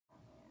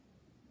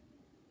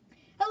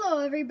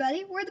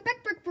everybody, we're the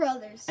Brick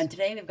Brothers. And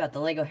today we've got the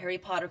LEGO Harry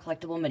Potter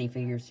Collectible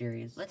Minifigure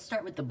series. Let's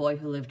start with the boy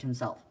who lived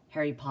himself,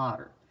 Harry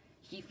Potter.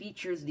 He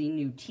features the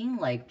new teen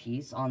leg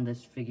piece on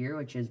this figure,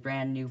 which is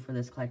brand new for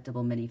this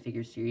collectible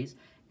minifigure series,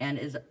 and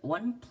is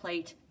one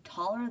plate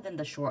taller than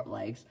the short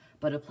legs,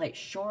 but a plate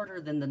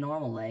shorter than the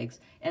normal legs,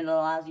 and it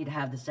allows you to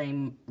have the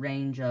same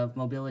range of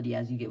mobility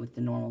as you get with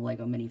the normal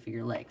LEGO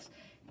minifigure legs.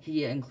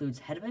 He includes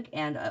Hedwig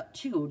and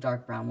two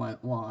dark brown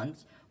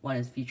wands. One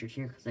is featured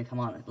here because they come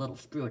on a little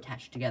sprue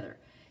attached together.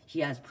 He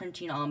has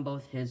printing on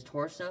both his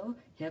torso,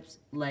 hips,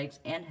 legs,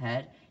 and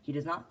head. He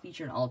does not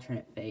feature an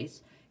alternate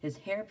face. His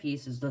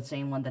hairpiece is the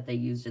same one that they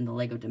used in the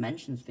LEGO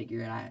Dimensions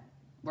figure, and it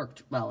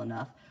worked well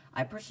enough.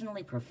 I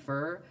personally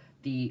prefer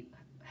the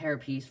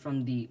hairpiece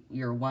from the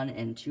year 1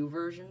 and 2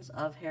 versions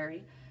of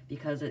Harry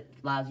because it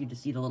allows you to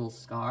see the little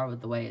scar with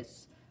the way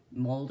it's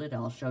molded.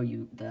 I'll show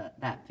you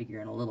that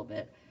figure in a little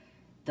bit.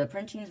 The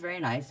printing is very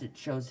nice. It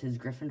shows his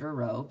Gryffindor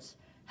robes.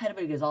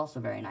 Hedwig is also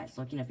very nice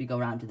looking. If you go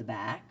around to the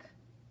back,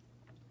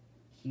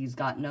 he's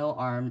got no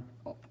arm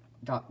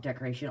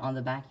decoration. On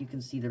the back, you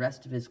can see the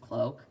rest of his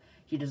cloak.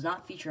 He does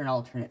not feature an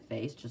alternate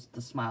face, just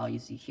the smile you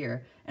see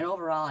here. And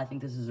overall, I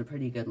think this is a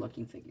pretty good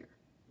looking figure.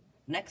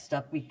 Next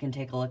up, we can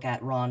take a look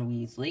at Ron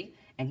Weasley,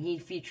 and he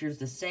features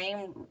the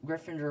same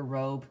Gryffindor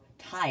robe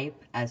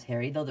type as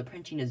Harry, though the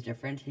printing is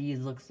different. He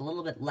looks a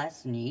little bit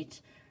less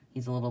neat.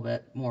 He's a little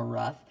bit more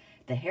rough.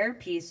 The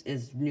hairpiece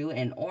is new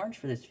and orange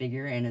for this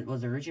figure, and it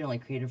was originally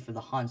created for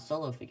the Han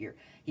Solo figure.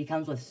 He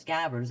comes with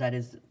scabbards that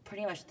is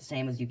pretty much the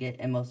same as you get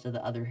in most of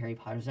the other Harry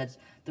Potter sets,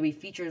 though he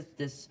features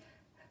this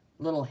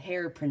little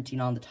hair printing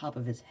on the top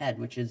of his head,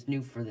 which is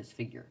new for this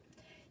figure.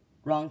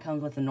 Ron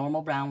comes with a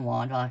normal brown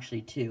wand, well,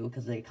 actually two,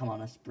 because they come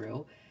on a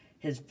sprue.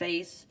 His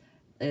face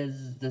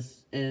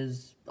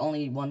is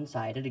only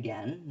one-sided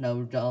again,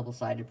 no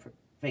double-sided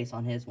face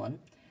on his one.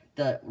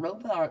 The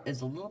robe art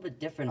is a little bit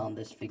different on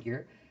this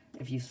figure.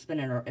 If you spin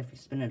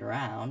it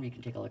around, you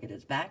can take a look at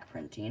his back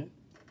printing.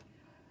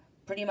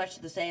 Pretty much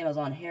the same as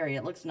on Harry.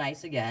 It looks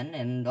nice again,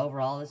 and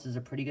overall this is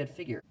a pretty good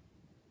figure.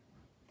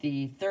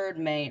 The third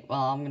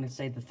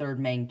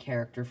main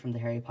character from the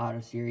Harry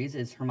Potter series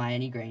is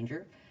Hermione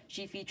Granger.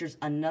 She features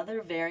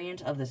another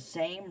variant of the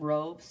same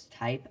robes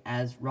type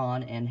as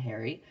Ron and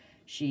Harry.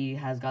 She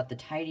has got the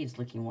tidiest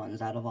looking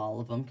ones out of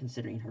all of them,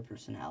 considering her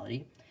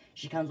personality.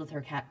 She comes with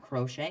her cat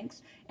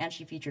Crowshanks, and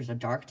she features a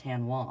dark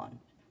tan wand.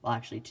 Well,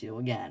 actually two,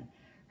 again.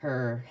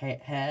 Her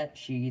head,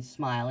 she's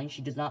smiling.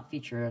 She does not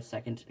feature a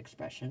second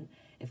expression.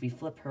 If we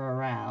flip her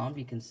around,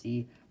 we can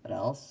see what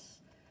else.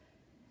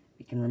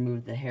 We can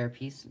remove the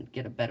hairpiece and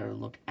get a better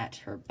look at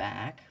her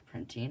back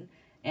printing.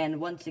 And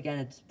once again,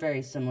 it's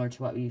very similar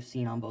to what we've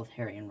seen on both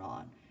Harry and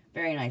Ron.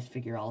 Very nice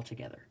figure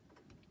altogether.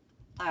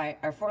 Alright,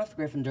 our fourth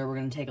Gryffindor we're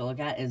going to take a look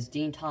at is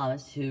Dean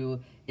Thomas, who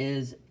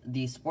is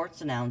the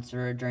sports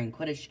announcer during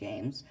Quidditch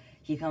games.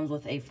 He comes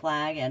with a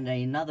flag and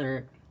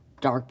another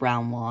dark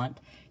brown wand.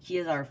 He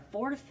is our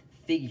fourth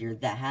figure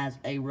that has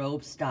a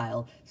robe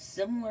style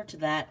similar to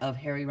that of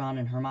Harry, Ron,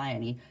 and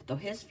Hermione, though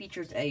his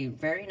features a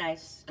very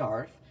nice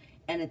scarf,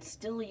 and it's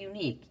still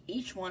unique.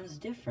 Each one's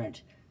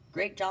different.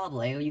 Great job,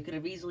 Leo. You could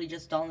have easily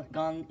just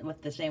gone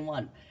with the same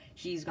one.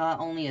 He's got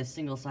only a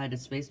single-sided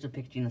space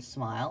depicting a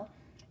smile,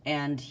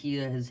 and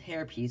his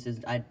hairpiece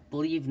is, I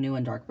believe, new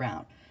and dark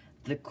brown.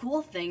 The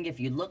cool thing, if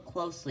you look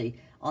closely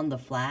on the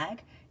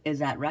flag, is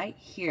that right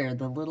here,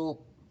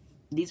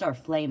 these are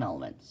flame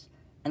elements,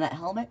 and that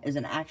helmet is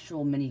an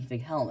actual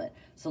minifig helmet.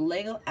 So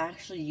LEGO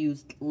actually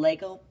used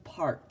LEGO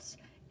parts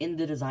in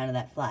the design of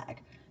that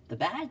flag. The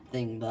bad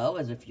thing, though,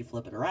 is if you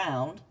flip it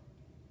around,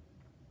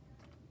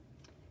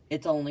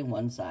 it's only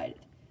one-sided.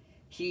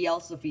 He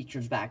also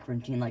features back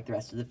printing like the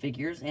rest of the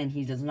figures, and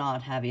he does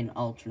not have an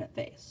alternate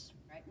face.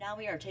 Right now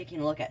we are taking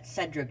a look at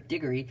Cedric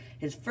Diggory,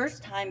 his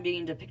first time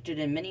being depicted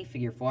in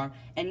minifigure form,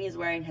 and he is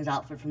wearing his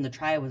outfit from the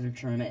Triwizard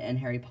Tournament in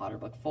Harry Potter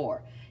Book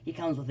 4. He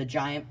comes with a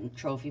giant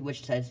trophy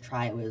which says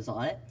Triwiz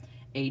on it,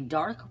 a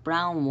dark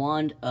brown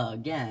wand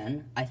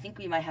again. I think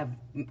we might have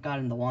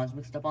gotten the wands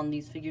mixed up on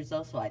these figures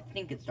though, so I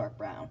think it's dark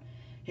brown.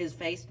 His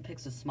face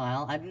depicts a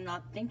smile. I do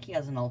not think he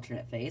has an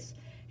alternate face.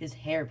 His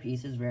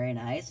hairpiece is very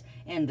nice,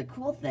 and the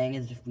cool thing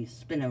is if we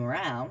spin him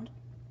around,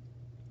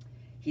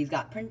 he's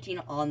got printing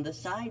on the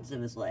sides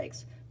of his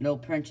legs. No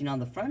printing on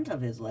the front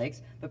of his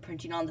legs, but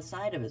printing on the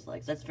side of his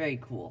legs. That's very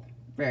cool.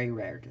 Very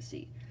rare to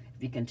see.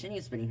 If you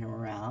continue spinning him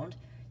around,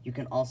 you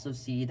can also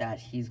see that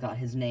he's got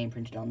his name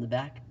printed on the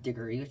back,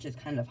 Diggory, which is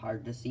kind of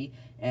hard to see.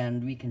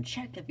 And we can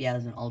check if he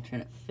has an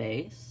alternate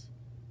face.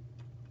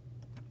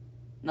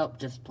 Nope,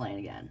 just plain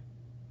again.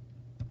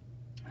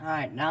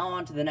 Alright, now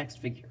on to the next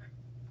figure.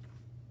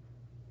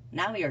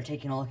 Now we are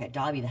taking a look at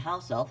Dobby the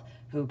House Elf,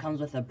 who comes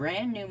with a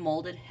brand new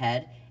molded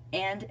head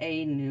and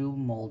a new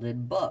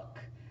molded book.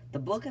 The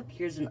book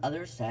appears in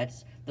other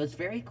sets, though it's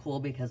very cool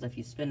because if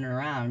you spin it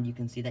around, you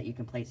can see that you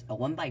can place a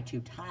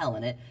 1x2 tile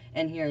in it,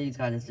 and here he's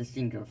got his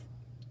distinctive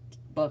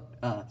book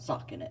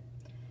sock in it.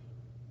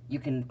 You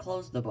can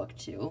close the book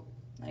too,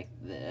 like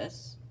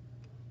this,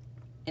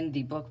 and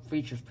the book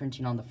features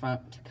printing on the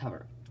front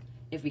cover.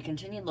 If we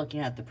continue looking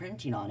at the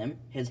printing on him,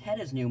 his head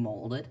is new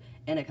molded,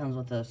 and it comes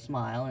with a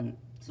smile and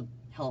some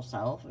house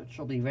elf, which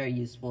will be very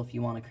useful if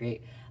you want to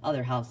create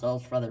other house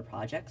elves for other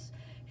projects.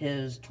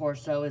 His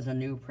torso is a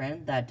new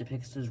print that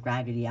depicts his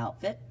raggedy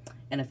outfit,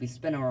 and if we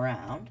spin him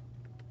around,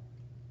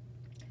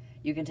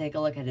 you can take a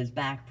look at his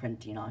back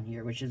printing on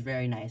here, which is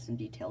very nice and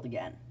detailed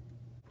again.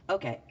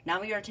 Okay,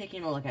 now we are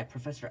taking a look at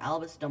Professor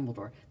Albus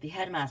Dumbledore, the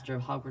headmaster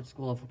of Hogwarts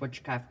School of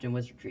Witchcraft and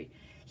Wizardry.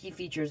 He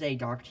features a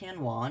dark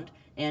tan wand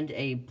and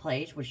a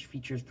plate which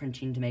features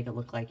printing to make it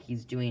look like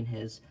he's doing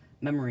his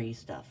memory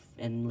stuff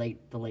in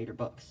the later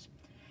books.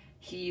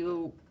 He's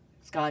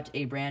got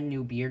a brand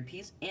new beard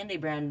piece and a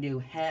brand new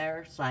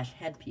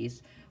hair/head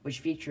piece which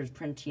features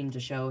printing to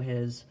show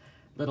his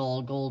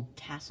little gold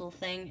tassel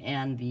thing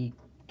and the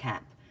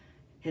cap.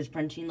 His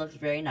printing looks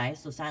very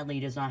nice, so sadly he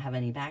does not have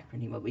any back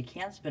printing, but we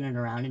can spin it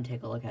around and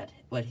take a look at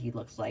what he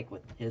looks like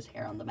with his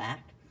hair on the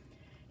back.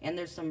 And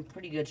there's some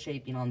pretty good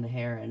shaping on the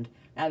hair, and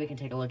now we can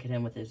take a look at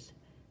him with his,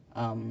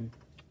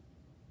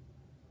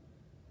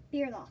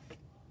 Beard off.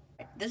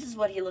 This is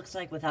what he looks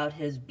like without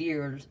his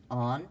beard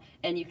on,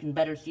 and you can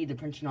better see the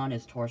printing on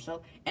his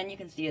torso, and you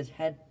can see his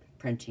head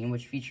printing,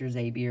 which features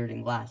a beard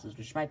and glasses,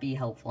 which might be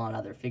helpful on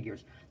other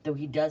figures, though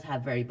he does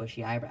have very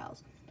bushy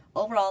eyebrows.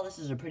 Overall, this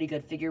is a pretty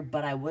good figure,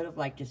 but I would have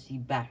liked to see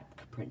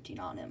back printing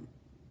on him.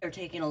 We're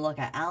taking a look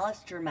at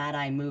Alistair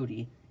Mad-Eye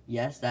Moody.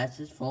 Yes, that's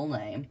his full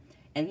name.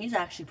 And he's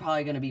actually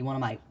probably going to be one of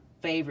my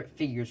favorite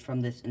figures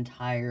from this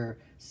entire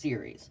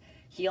series.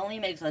 He only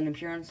makes an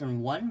appearance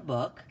in one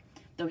book,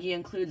 though he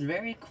includes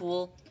very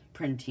cool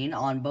printing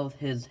on both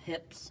his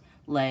hips,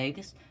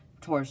 legs,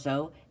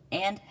 torso,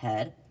 and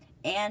head.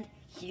 And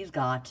he's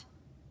got,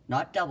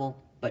 not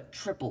double, but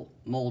triple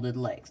molded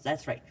legs.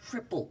 That's right,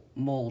 triple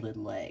molded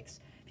legs.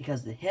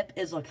 Because the hip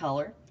is a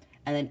color,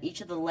 and then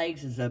each of the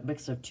legs is a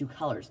mix of two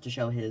colors to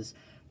show his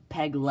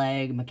peg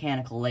leg,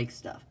 mechanical leg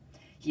stuff.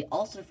 He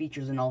also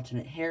features an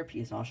alternate hair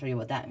piece, and I'll show you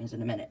what that means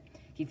in a minute.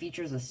 He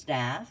features a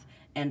staff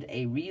and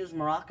a reused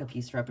maraca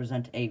piece to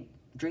represent a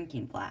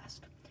drinking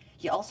flask.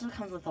 He also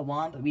comes with a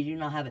wand, but we do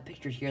not have it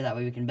pictured here, that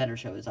way we can better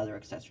show his other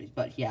accessories,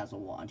 but he has a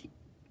wand.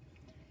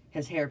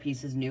 His hair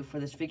piece is new for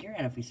this figure,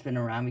 and if we spin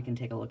around, we can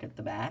take a look at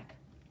the back.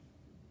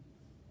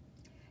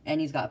 And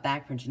he's got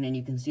back printing, and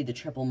you can see the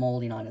triple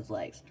molding on his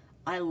legs.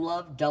 I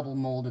love double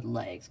molded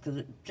legs, because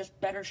it just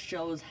better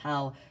shows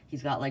how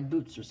he's got like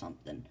boots or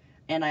something.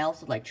 And I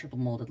also like triple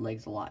molded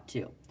legs a lot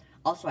too.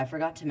 Also, I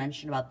forgot to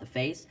mention about the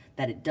face,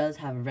 that it does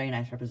have a very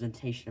nice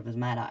representation of his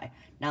mad eye.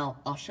 Now,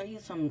 I'll show you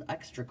some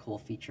extra cool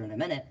feature in a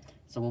minute,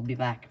 so we'll be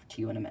back to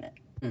you in a minute.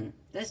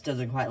 This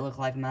doesn't quite look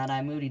like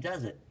Mad-Eye Moody,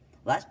 does it?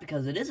 Well, that's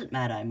because it isn't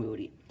Mad-Eye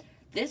Moody.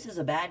 This is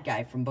a bad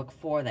guy from book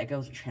 4 that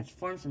goes and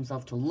transforms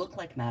himself to look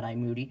like Mad-Eye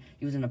Moody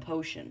using a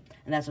potion,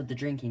 and that's what the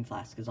drinking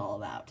flask is all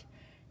about.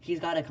 He's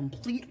got a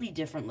completely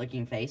different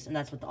looking face, and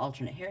that's what the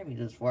alternate hair piece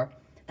is for.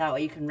 That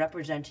way you can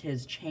represent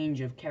his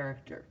change of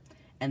character,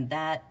 and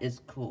that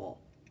is cool.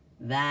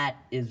 That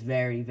is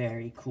very,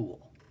 very cool.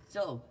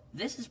 So,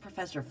 this is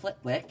Professor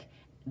Flitwick,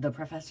 the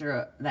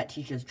professor that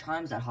teaches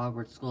charms at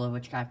Hogwarts School of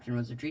Witchcraft and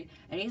Wizardry,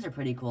 and he's a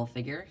pretty cool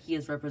figure.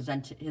 His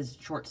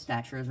short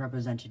stature is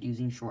represented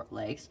using short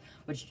legs,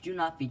 which do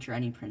not feature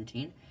any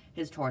printing.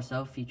 His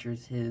torso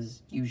features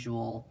his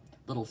usual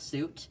little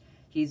suit.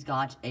 He's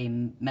got a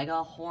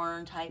mega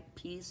horn type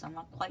piece. I'm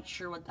not quite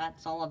sure what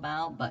that's all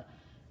about, but,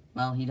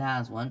 well, he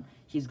has one.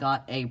 He's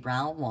got a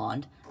brown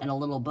wand and a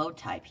little bow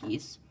tie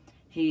piece.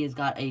 He's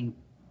got a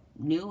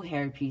new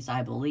hair piece,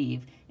 I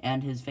believe,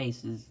 and his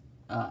face is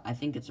I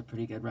think it's a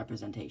pretty good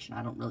representation.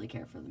 I don't really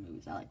care for the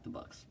movies. I like the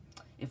books.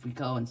 If we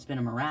go and spin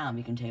him around,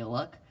 we can take a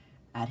look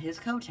at his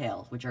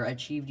coattails, which are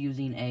achieved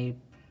using a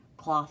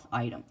cloth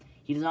item.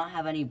 He does not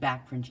have any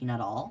back printing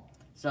at all,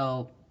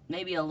 so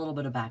maybe a little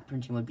bit of back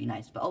printing would be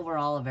nice, but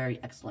overall a very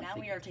excellent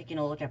figure. Now we are taking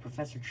a look at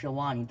Professor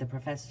Trelawney, the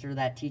professor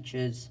that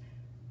teaches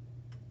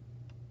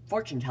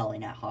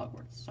fortune-telling at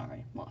Hogwarts.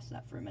 Sorry, lost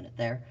that for a minute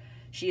there.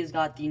 She has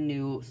got the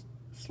new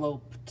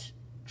sloped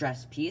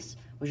dress piece,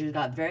 which has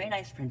got very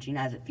nice printing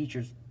as it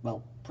features,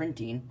 well,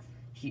 printing.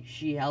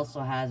 She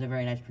also has a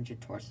very nice printed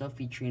torso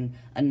featuring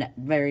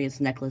various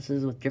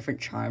necklaces with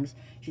different charms.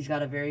 She's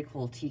got a very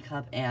cool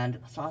teacup and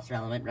saucer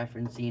element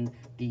referencing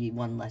the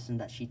one lesson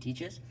that she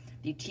teaches.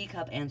 The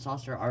teacup and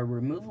saucer are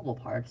removable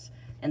parts,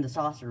 and the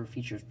saucer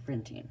features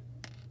printing.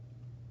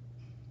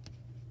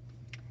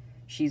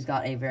 She's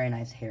got a very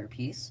nice hair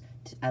piece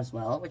as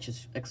well, which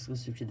is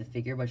exclusive to the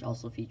figure, which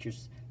also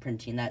features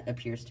printing that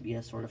appears to be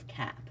a sort of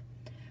cap.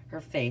 Her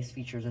face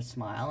features a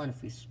smile, and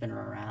if we spin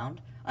her around,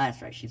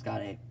 that's right, she's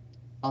got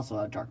also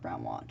a dark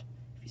brown wand.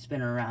 If you spin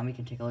her around, we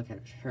can take a look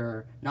at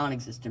her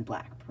non-existent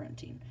black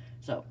printing.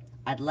 So,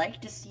 I'd like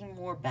to see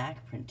more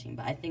back printing,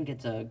 but I think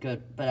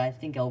I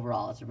think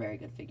overall it's a very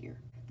good figure.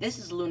 This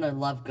is Luna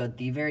Lovegood,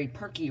 the very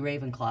perky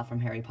Ravenclaw from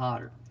Harry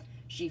Potter.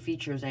 She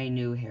features a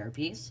new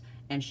hairpiece,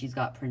 and she's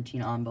got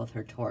printing on both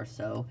her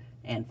torso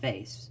and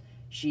face.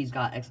 She's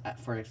got,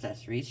 for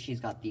accessories,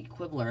 she's got the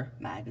Quibbler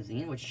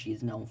magazine, which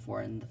she's known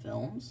for in the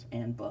films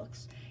and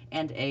books,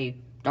 and a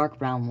dark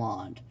brown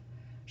wand.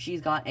 She's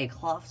got a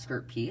cloth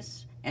skirt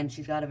piece, And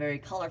she's got a very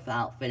colorful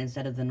outfit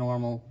instead of the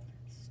normal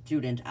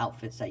student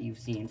outfits that you've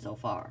seen so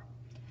far.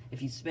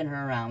 If you spin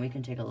her around, we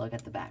can take a look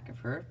at the back of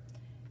her.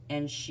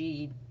 And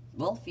she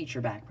will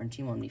feature back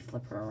printing when we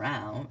flip her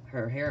around,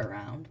 her hair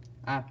around.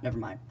 Never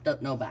mind,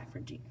 no back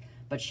printing.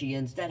 But she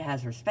instead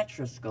has her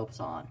spectroscopes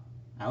on.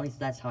 At least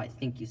that's how I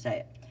think you say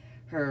it.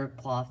 Her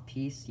cloth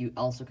piece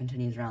also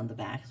continues around the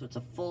back, so it's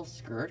a full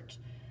skirt.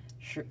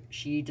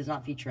 She does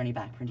not feature any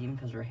back printing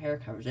because her hair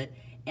covers it.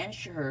 And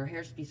her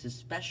hair piece is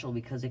special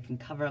because it can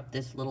cover up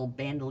this little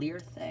bandolier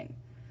thing,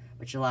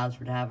 which allows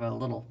her to have a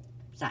little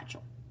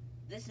satchel.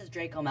 This is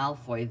Draco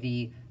Malfoy,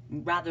 the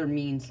rather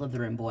mean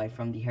Slytherin boy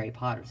from the Harry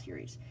Potter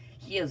series.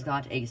 He has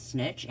got a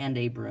snitch and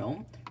a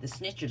broom. The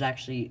snitch is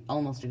actually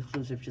almost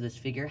exclusive to this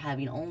figure,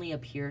 having only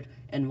appeared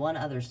in one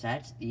other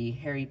set, the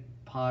Harry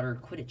Potter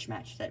Quidditch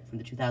match set from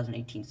the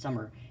 2018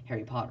 summer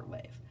Harry Potter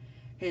wave.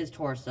 His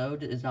torso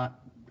is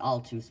not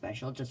all too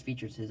special, it just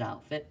features his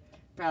outfit,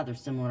 rather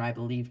similar, I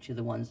believe, to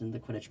the ones in the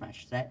Quidditch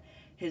match set.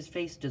 His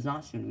face does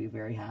not seem to be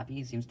very happy,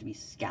 he seems to be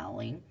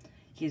scowling.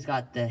 He's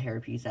got the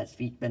hairpiece that's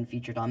been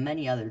featured on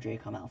many other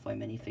Draco Malfoy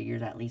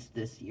minifigures, at least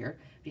this year.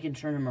 We can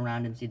turn him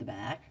around and see the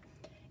back.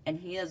 And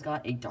he has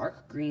got a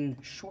dark green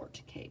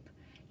short cape.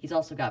 He's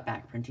also got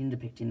back printing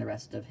depicting the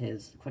rest of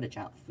his Quidditch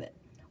outfit.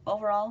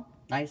 Overall,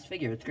 nice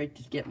figure. It's great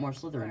to get more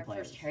Slytherin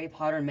players. First Harry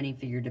Potter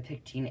minifigure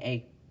depicting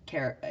a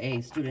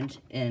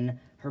student in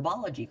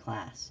herbology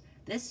class.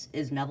 This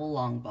is Neville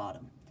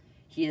Longbottom.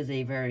 He is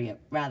a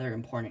rather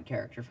important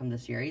character from the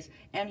series,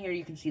 and here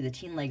you can see the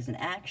teen legs in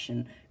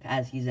action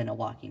as he's in a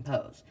walking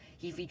pose.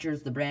 He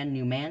features the brand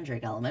new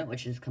Mandrake element,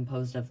 which is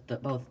composed of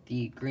both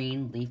the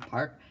green leaf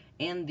part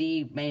and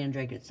the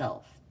Mandrake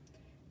itself.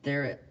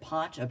 Their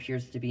pot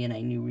appears to be in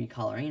a new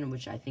recoloring,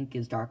 which I think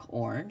is dark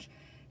orange.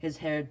 His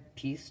hair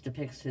piece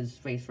depicts his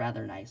face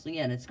rather nicely,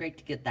 and it's great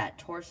to get that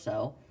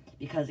torso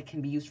because it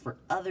can be used for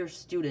other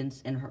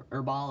students in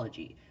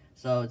herbology.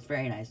 So it's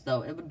very nice,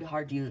 though it would be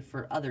hard to use it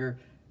for other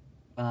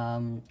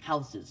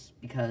houses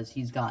because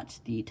he's got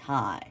the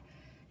tie.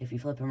 If you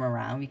flip him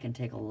around, we can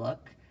take a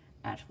look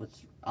at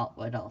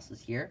what else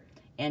is here.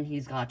 And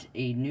he's got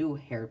a new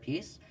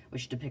hairpiece,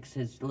 which depicts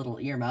his little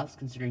earmuffs,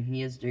 considering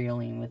he is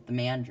dealing with the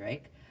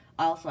Mandrake.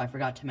 Also, I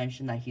forgot to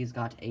mention that he's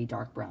got a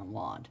dark brown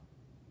wand.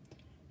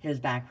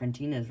 His back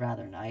printing is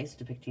rather nice,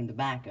 depicting the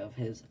back of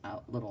his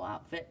little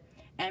outfit.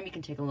 And we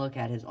can take a look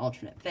at his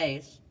alternate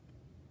face,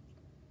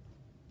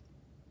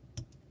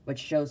 which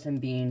shows him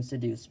being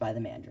seduced by the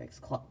Mandrake's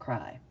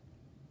cry.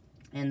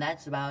 And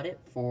that's about it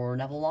for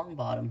Neville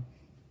Longbottom.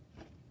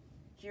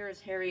 Here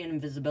is Harry in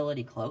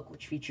Invisibility Cloak,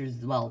 which features,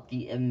 well,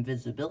 the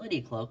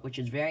Invisibility Cloak, which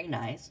is very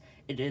nice.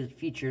 It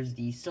features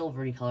the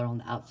silvery color on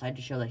the outside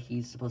to show that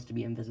he's supposed to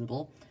be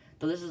invisible.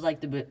 Though this is like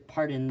the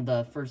part in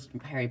the first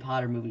Harry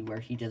Potter movie where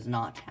he does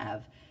not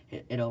have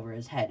it over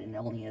his head and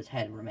only his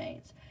head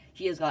remains.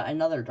 He has got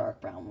another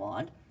dark brown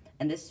wand.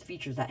 And this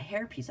features that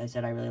hairpiece I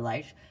said I really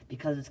liked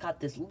because it's got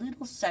this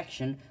little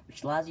section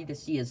which allows you to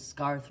see his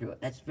scar through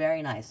it. That's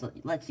very nice.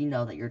 It lets you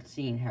know that you're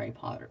seeing Harry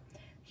Potter.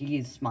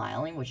 He's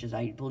smiling, which is,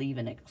 I believe,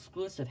 an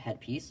exclusive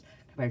headpiece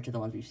compared to the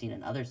ones we've seen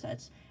in other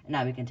sets. And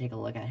now we can take a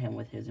look at him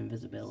with his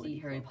invisibility. See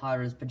Harry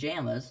Potter's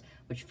pajamas,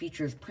 which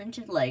features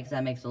printed legs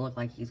that makes it look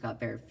like he's got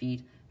bare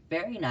feet.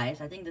 Very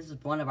nice. I think this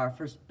is one of our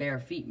first bare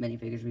feet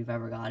minifigures we've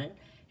ever gotten.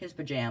 His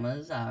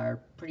pajamas are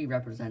pretty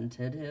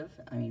representative.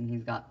 I mean,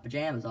 he's got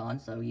pajamas on,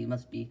 so he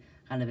must be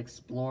kind of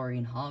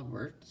exploring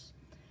Hogwarts.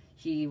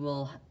 He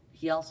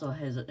also,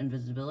 his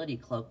invisibility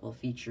cloak will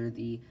feature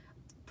the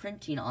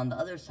printing on the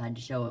other side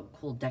to show a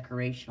cool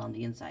decoration on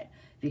the inside.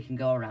 You can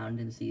go around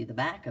and see the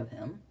back of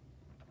him.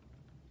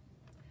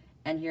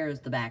 And here is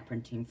the back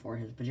printing for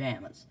his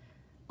pajamas.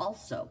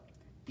 Also,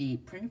 the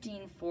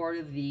printing for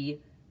the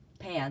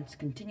pants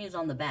continues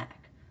on the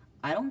back.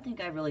 I don't think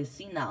I've really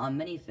seen that on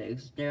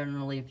minifigs.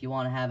 Generally, if you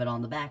want to have it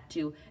on the back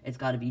too, it's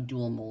got to be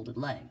dual molded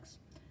legs.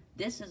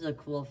 This is a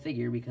cool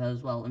figure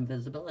because, well,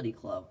 invisibility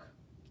cloak.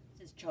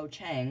 This is Cho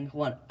Chang,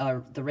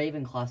 the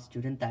Ravenclaw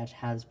student that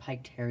has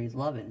Piked Harry's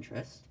love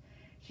interest.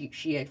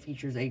 She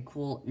features a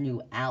cool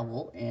new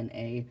owl in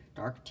a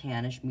dark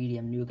tannish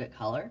medium nougat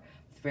color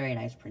with very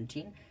nice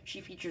printing.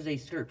 She features a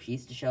skirt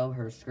piece to show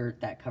her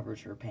skirt that covers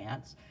her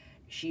pants.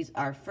 She's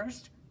our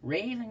first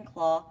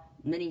Ravenclaw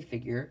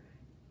minifigure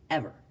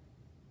ever.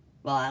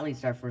 Well, at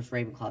least our first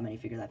Ravenclaw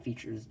minifigure that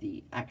features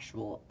the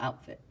actual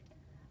outfit.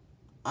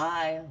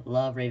 I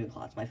love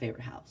Ravenclaw. It's my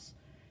favorite house.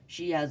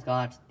 She has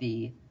got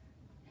the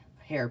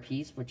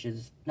hairpiece, which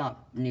is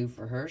not new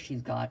for her.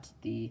 She's got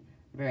the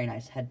very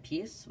nice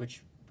headpiece,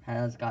 which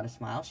has got a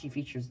smile. She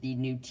features the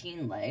new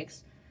teen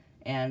legs.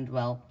 And,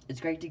 well, it's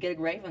great to get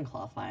a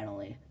Ravenclaw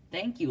finally.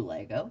 Thank you,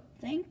 Lego.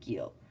 Thank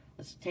you.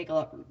 Let's take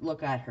a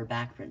look at her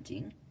back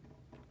printing.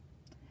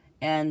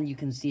 And you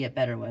can see it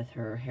better with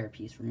her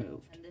hairpiece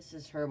removed. And this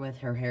is her with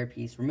her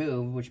hairpiece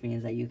removed, which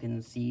means that you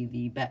can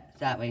see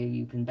that way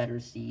you can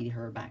better see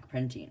her back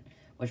printing,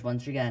 which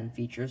once again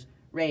features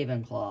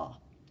Ravenclaw.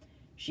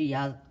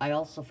 I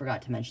also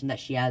forgot to mention that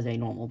she has a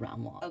normal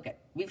brown wand. Okay,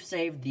 we've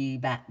saved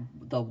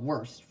the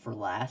worst for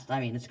last. I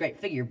mean, it's a great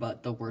figure,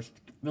 but the worst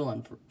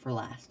villain for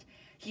last.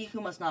 He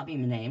who must not be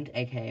named,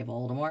 aka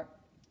Voldemort.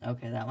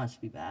 Okay, that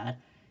must be bad.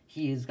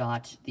 He's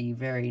got the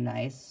very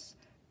nice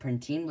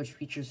printing, which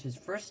features his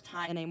first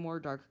time in a more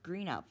dark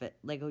green outfit.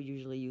 LEGO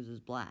usually uses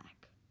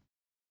black.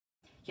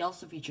 He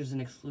also features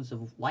an exclusive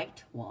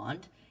white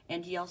wand,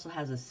 and he also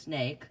has a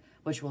snake,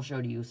 which we'll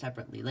show to you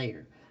separately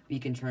later. We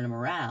can turn him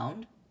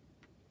around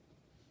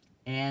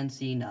and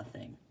see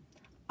nothing.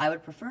 I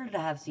would prefer to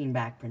have seen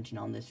back printing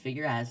on this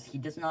figure, as he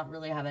does not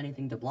really have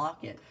anything to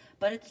block it,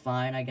 but it's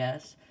fine, I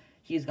guess.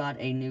 He's got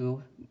a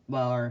new,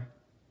 well,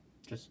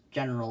 just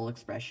general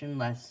expression,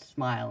 less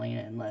smiling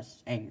and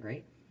less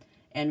angry.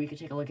 And we could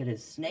take a look at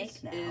his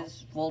snake now. This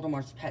is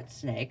Voldemort's pet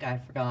snake. I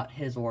forgot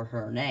his or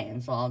her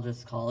name, so I'll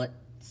just call it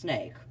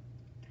Snake.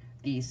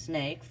 The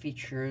snake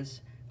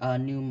features a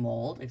new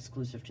mold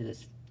exclusive to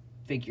this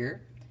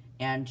figure,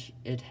 and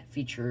it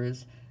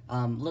features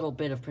little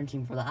bit of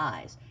printing for the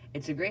eyes.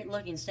 It's a great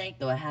looking snake,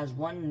 though it has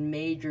one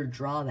major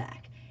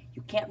drawback.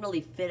 You can't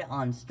really fit it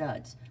on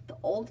studs. The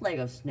old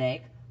LEGO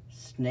snake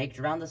snaked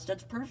around the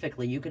studs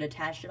perfectly. You could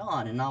attach it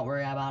on and not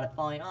worry about it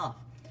falling off.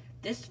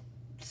 This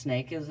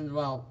snake is,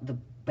 well, the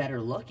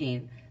better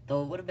looking,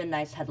 though it would have been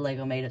nice had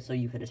LEGO made it so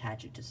you could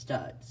attach it to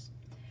studs.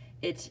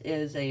 It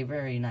is a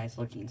very nice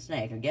looking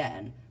snake,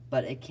 again,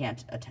 but it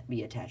can't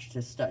be attached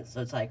to studs, so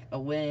it's like a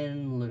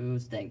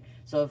win-lose thing.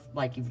 So if,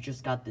 like, you've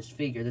just got this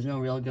figure, there's no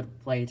real good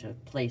way to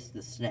place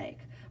the snake,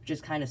 which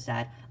is kind of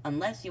sad,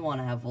 unless you want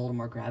to have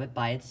Voldemort grab it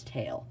by its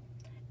tail,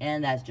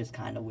 and that's just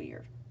kind of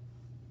weird.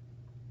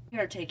 We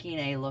are taking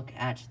a look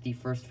at the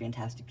first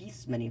Fantastic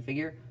Beasts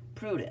minifigure,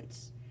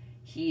 Prudence.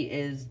 He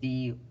is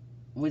the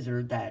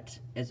wizard that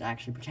is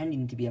actually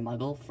pretending to be a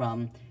muggle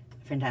from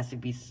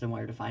Fantastic Beasts and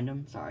Where to Find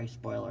Him. Sorry,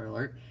 spoiler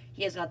alert.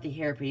 He has got the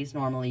hairpiece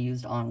normally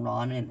used on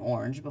Ron in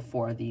orange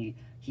before he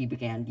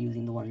began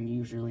using the one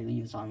usually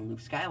used on Luke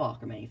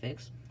Skywalker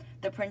minifigs.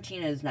 The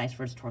printing is nice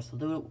for his torso,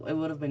 though it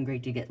would have been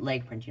great to get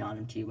leg printing on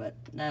him too, but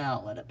nah,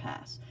 I'll let it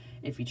pass.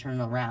 If we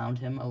turn around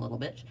him a little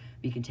bit,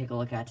 we can take a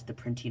look at the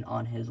printing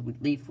on his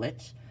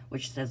leaflet,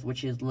 which says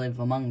witches live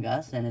among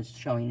us, and it's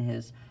showing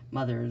his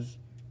mother's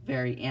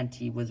very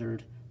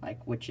anti-wizard,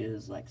 like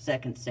witches, like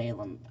Second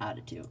Salem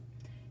attitude.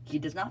 He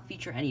does not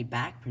feature any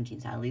back printing,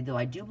 sadly, though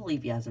I do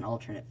believe he has an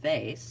alternate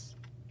face,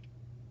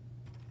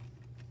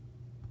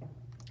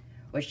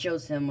 which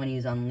shows him when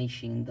he's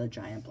unleashing the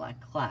giant black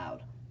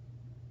cloud.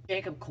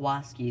 Jacob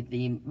Kowalski,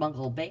 the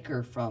Muggle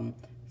baker from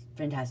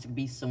Fantastic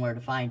Beasts and Where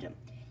to Find Him.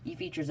 He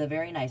features a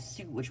very nice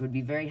suit, which would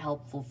be very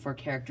helpful for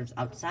characters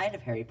outside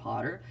of Harry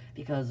Potter,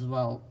 because,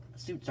 well,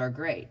 suits are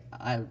great.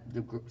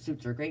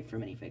 Suits are great for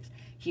minifigs.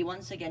 He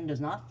once again does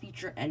not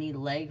feature any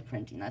leg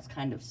printing. That's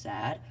kind of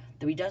sad,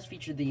 though he does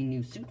feature the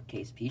new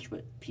suitcase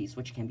piece,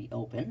 which can be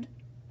opened.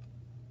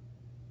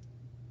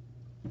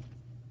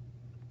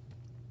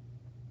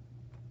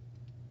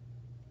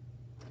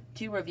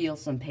 To reveal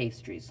some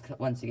pastries,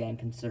 once again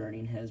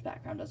considering his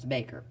background as a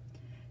baker.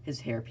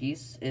 His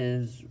hairpiece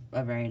is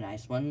a very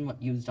nice one,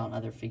 used on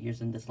other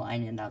figures in this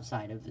line and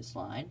outside of this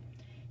line.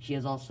 He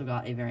has also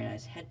got a very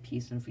nice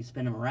headpiece, and if we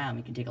spin him around,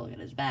 we can take a look at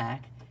his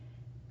back.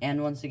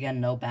 And once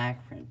again, no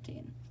back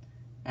printing.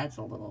 That's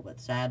a little bit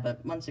sad,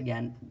 but once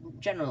again,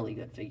 generally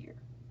good figure.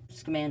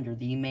 Scamander,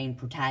 the main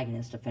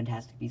protagonist of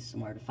Fantastic Beasts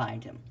and Where to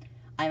Find Him.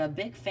 I'm a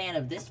big fan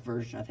of this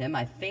version of him,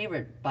 my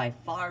favorite by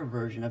far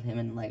version of him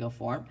in LEGO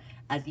form,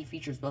 as he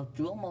features both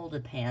dual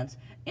molded pants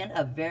and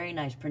a very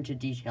nice printed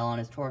detail on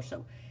his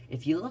torso.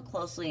 If you look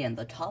closely in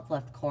the top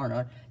left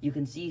corner, you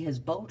can see his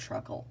bow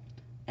truckle.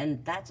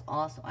 And that's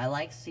awesome. I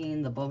like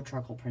seeing the bow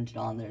truckle printed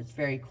on there. It's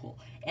very cool.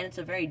 And it's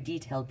a very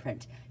detailed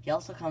print. He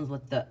also comes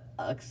with the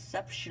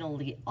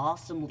exceptionally,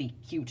 awesomely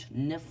cute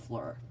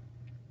Niffler.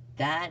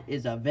 That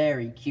is a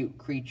very cute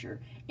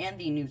creature. And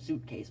the new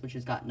suitcase, which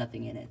has got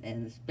nothing in it.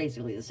 And it's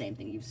basically the same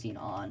thing you've seen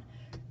on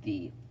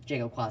the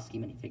Jacob Kowalski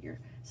minifigure.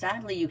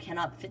 Sadly, you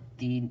cannot fit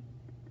the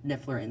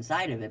Niffler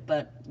inside of it,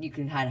 but you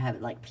can kind of have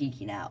it like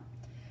peeking out.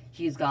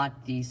 He's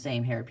got the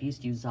same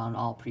hairpiece used on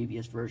all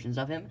previous versions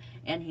of him,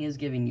 and he is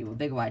giving you a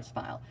big wide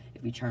smile.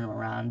 If we turn him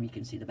around, we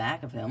can see the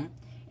back of him,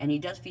 and he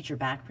does feature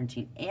back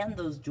printing and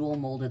those dual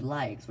molded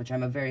legs, which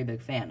I'm a very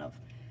big fan of.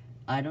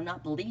 I do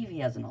not believe he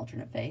has an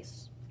alternate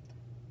face.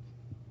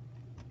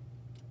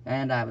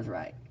 And I was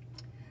right.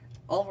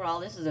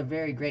 Overall, this is a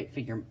very great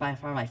figure, by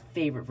far my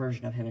favorite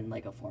version of him in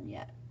LEGO form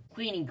yet.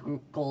 Queenie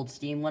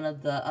Goldstein, one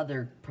of the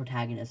other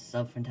protagonists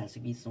of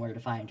Fantastic Beasts and Where to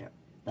Find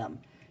Them.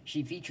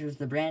 She features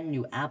the brand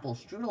new apple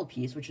strudel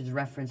piece, which is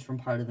referenced from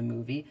part of the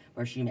movie,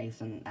 where she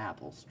makes an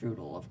apple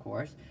strudel, of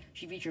course.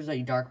 She features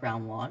a dark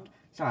brown wand.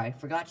 Sorry,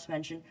 forgot to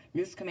mention,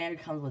 New Scamander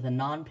comes with a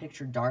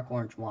non-pictured dark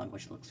orange wand,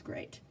 which looks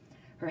great.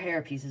 Her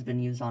hairpiece has been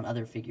used on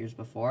other figures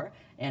before,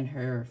 and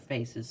her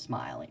face is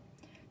smiling.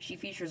 She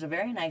features a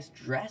very nice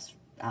dress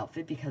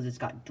outfit because it's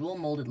got dual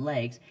molded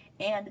legs,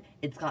 and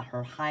it's got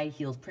her high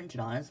heels printed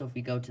on it, so if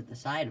we go to the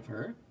side of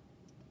her,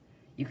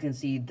 you can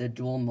see the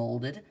dual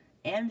molded,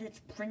 and it's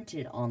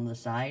printed on the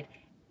side,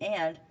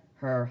 and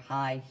her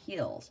high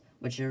heels,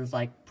 which is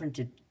like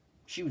printed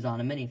shoes on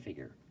a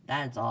minifigure.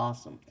 That's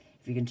awesome.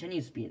 If you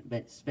continue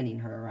spinning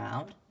her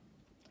around,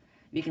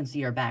 you can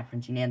see her back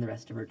printing and the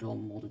rest of her dual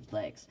molded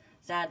legs.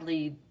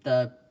 Sadly,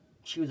 the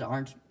shoes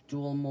aren't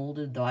dual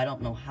molded, though I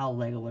don't know how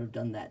LEGO would have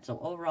done that. So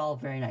overall,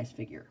 very nice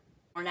figure.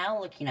 We're now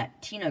looking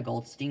at Tina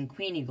Goldstein,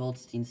 Queenie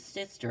Goldstein's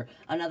sister,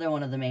 another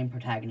one of the main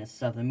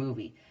protagonists of the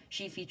movie.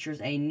 She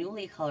features a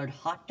newly colored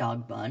hot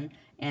dog bun,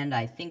 and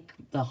I think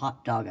the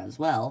hot dog as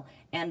well,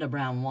 and a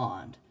brown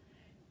wand.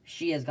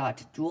 She has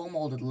got dual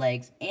molded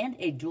legs and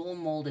a dual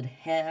molded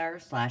hair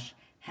slash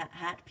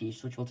hat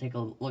piece, which we'll take a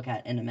look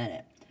at in a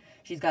minute.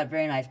 She's got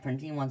very nice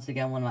printing, once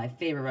again one of my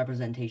favorite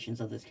representations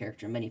of this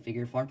character in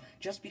minifigure form,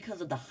 just because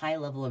of the high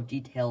level of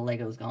detail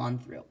LEGO's gone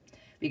through.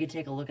 We can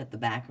take a look at the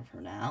back of her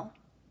now,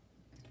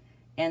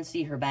 and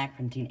see her back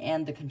printing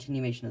and the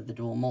continuation of the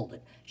dual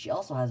molded. She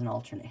also has an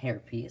alternate hair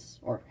piece,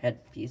 or head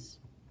piece,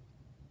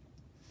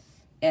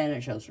 and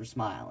it shows her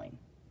smiling.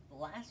 The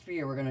last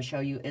figure we're going to show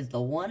you is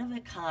the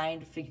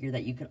one-of-a-kind figure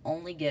that you can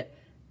only get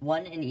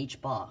one in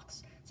each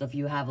box. So if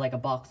you have like a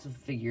box of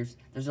figures,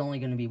 there's only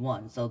going to be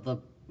one. So the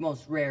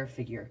most rare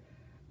figure,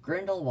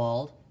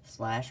 Grindelwald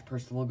 /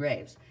 Percival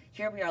Graves.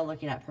 Here we are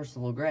looking at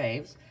Percival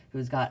Graves,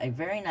 who's got a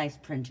very nice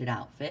printed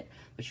outfit,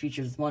 which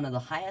features one of the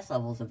highest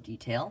levels of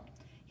detail.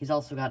 He's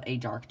also got a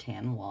dark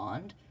tan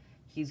wand.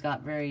 He's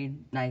got very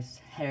nice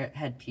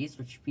headpiece,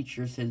 which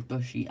features his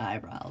bushy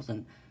eyebrows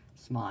and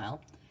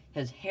smile.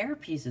 His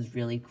hairpiece is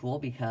really cool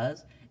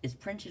because it's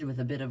printed with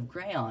a bit of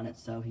gray on it,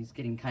 so he's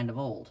getting kind of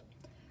old.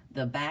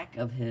 The back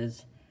of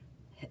his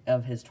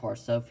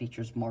torso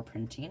features more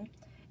printing,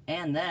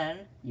 and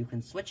then you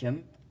can switch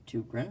him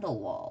to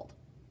Grindelwald.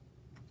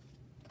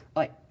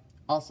 Oh, wait,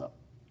 also,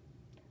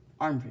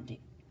 arm printing.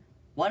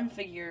 One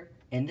figure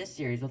in this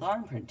series with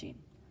arm printing.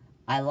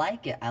 I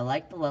like it. I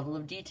like the level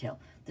of detail.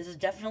 This is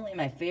definitely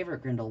my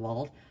favorite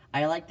Grindelwald.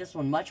 I like this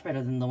one much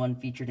better than the one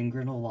featured in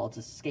Grindelwald's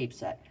Escape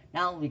set.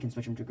 Now we can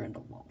switch him to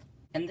Grindelwald.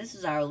 And this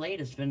is our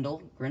latest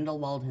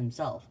Grindelwald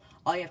himself.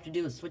 All you have to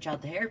do is switch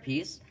out the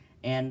hairpiece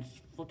and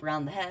flip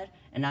around the head,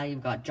 and now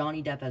you've got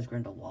Johnny Depp as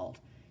Grindelwald.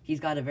 He's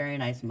got a very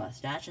nice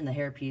mustache, and the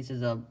hairpiece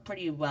is a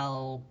pretty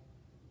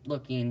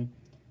well-looking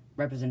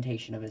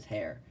representation of his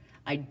hair.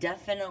 I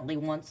definitely,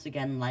 once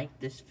again, like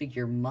this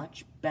figure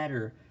much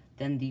better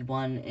than the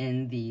one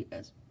in the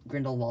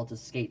Grindelwald's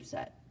Escape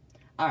set.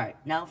 Alright,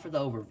 now for the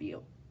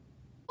overview.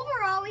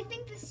 Overall, we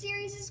think this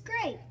series is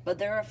great. But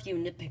there are a few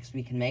nitpicks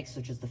we can make,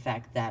 such as the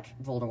fact that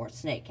Voldemort's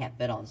snake can't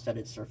fit on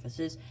studded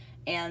surfaces,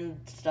 and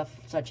stuff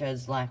such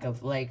as lack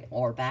of leg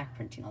or back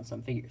printing on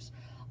some figures.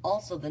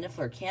 Also, the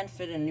Niffler can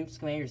fit in Newt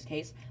Scamander's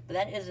case, but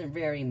that isn't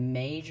very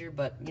major,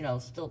 but, you know,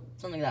 still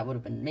something that would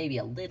have been maybe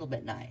a little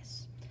bit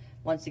nice.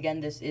 Once again,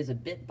 this is a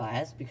bit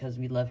biased because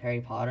we love Harry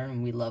Potter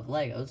and we love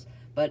Legos,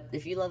 but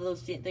if you love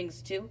those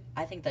things too,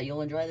 I think that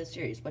you'll enjoy this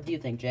series. What do you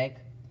think, Jake?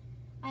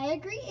 I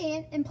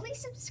agree, and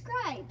please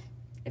subscribe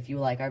if you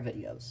like our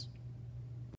videos.